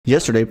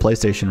Yesterday,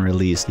 PlayStation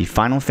released the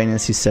Final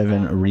Fantasy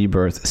VII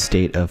Rebirth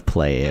State of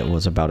Play. It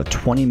was about a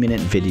 20-minute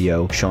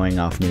video showing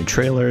off new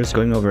trailers,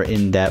 going over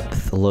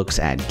in-depth looks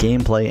at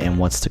gameplay and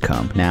what's to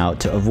come. Now,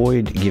 to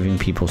avoid giving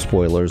people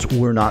spoilers,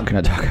 we're not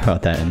going to talk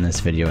about that in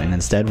this video, and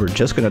instead we're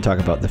just going to talk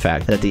about the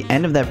fact that at the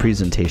end of that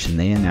presentation,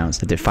 they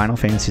announced that the Final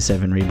Fantasy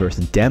VII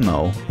Rebirth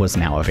demo was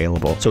now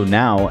available. So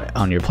now,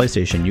 on your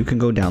PlayStation, you can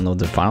go download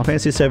the Final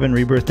Fantasy VII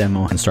Rebirth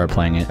demo and start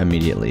playing it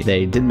immediately.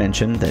 They did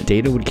mention that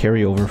data would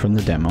carry over from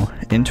the demo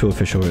into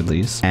official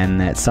release, and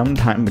that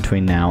sometime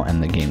between now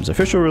and the game's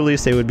official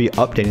release, they would be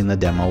updating the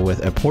demo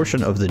with a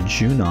portion of the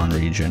Junon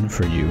region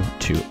for you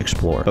to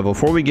explore. But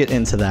before we get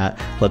into that,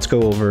 let's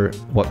go over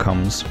what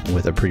comes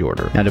with a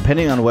pre-order. Now,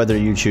 depending on whether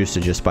you choose to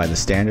just buy the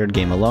standard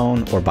game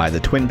alone, or buy the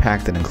twin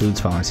pack that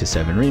includes Final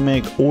Fantasy VII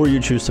Remake, or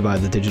you choose to buy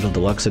the Digital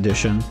Deluxe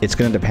Edition, it's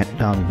going to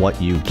depend on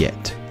what you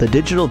get. The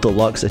Digital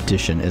Deluxe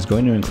Edition is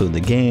going to include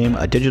the game,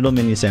 a digital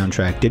mini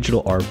soundtrack,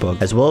 digital art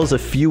book, as well as a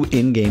few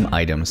in-game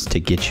items to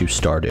get you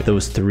started.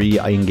 Those three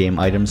in-game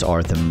items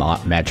are the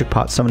Magic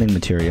Pot Summoning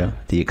Materia,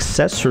 the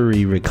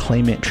Accessory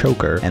Reclaimant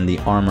Choker, and the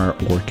Armor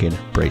Orchid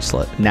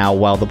Bracelet. Now,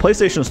 while the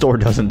PlayStation Store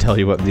doesn't tell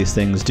you what these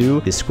things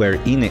do, the Square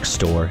Enix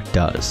Store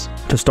does.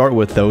 To start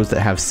with, those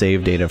that have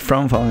save data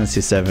from Final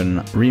Fantasy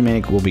VII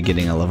Remake will be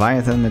getting a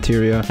Leviathan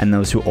Materia, and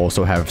those who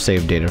also have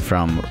save data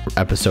from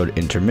Episode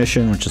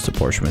Intermission, which is the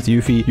portion with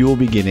Yuffie, you will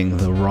be getting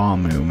the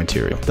Ramu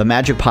Material. The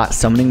Magic Pot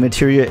Summoning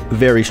Materia,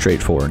 very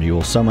straightforward. You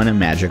will summon a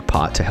magic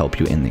pot to help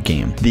you in the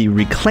game. The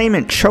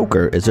Reclaimant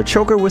Choker is a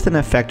choker with an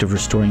effect of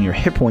restoring your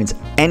hit points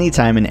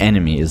anytime an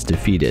enemy is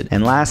defeated.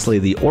 And lastly,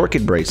 the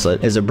Orchid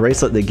Bracelet is a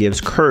bracelet that gives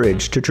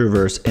courage to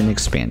traverse an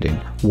expanding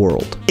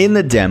world. In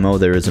the demo,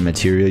 there is a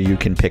material you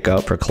can pick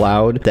up for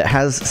Cloud that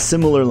has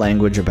similar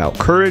language about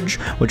courage,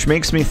 which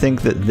makes me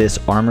think that this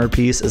armor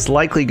piece is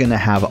likely going to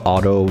have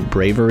auto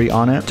bravery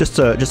on it, just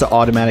an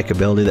automatic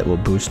ability that will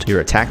boost your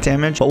attack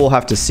damage, but we'll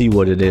have to see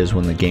what it is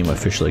when the game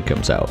officially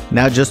comes out.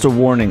 Now, just a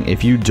warning,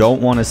 if you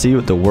don't want to see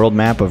what the world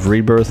map of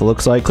Rebirth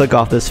looks like, click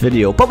off this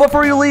video. But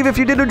before you leave, if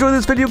you did enjoy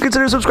this video,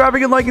 consider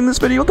subscribing and liking this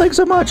video. Thanks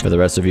so much. For the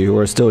rest of you who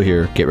are still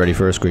here, get ready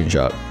for a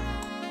screenshot.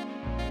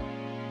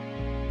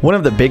 One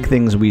of the big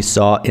things we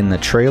saw in the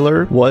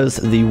trailer was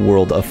the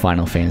world of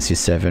Final Fantasy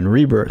VII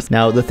Rebirth.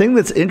 Now, the thing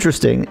that's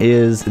interesting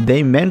is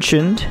they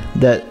mentioned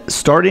that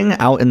starting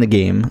out in the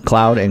game,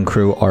 Cloud and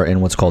crew are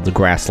in what's called the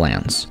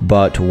Grasslands.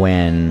 But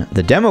when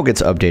the demo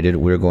gets updated,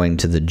 we're going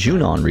to the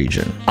Junon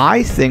region.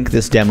 I think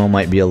this demo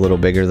might be a little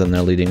bigger than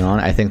they're leading on.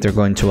 I think they're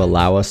going to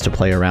allow us to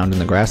play around in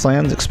the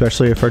Grasslands,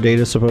 especially if our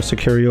data is supposed to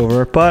carry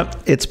over. But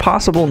it's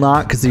possible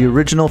not, because the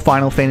original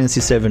Final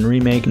Fantasy VII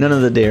Remake, none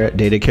of the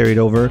data carried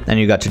over, and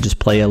you got to just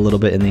play a little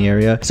bit in the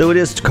area. So it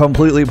is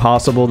completely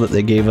possible that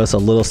they gave us a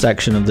little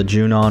section of the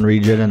Junon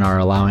region and are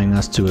allowing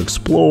us to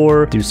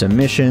explore, do some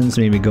missions,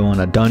 maybe go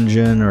in a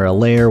dungeon or a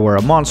lair where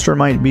a monster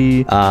might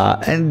be,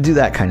 and do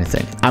that kind of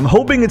thing. I'm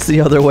hoping it's the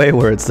other way,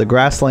 where it's the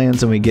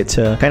Grasslands and we get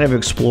to kind of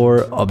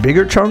explore a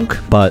bigger chunk,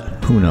 but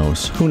who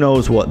knows? Who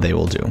knows what they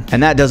will do?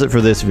 And that does it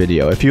for this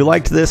video. If you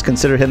liked this,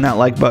 consider hitting that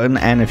like button,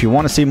 and if you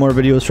want to see more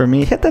videos from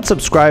me, hit that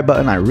subscribe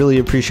button. I really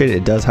appreciate it.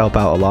 It does help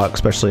out a lot,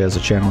 especially as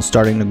the channel is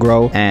starting to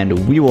grow,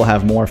 and we will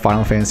have more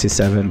Final Fantasy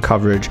VII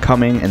coverage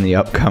coming in the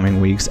upcoming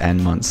weeks and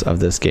months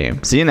of this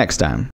game. See you next time.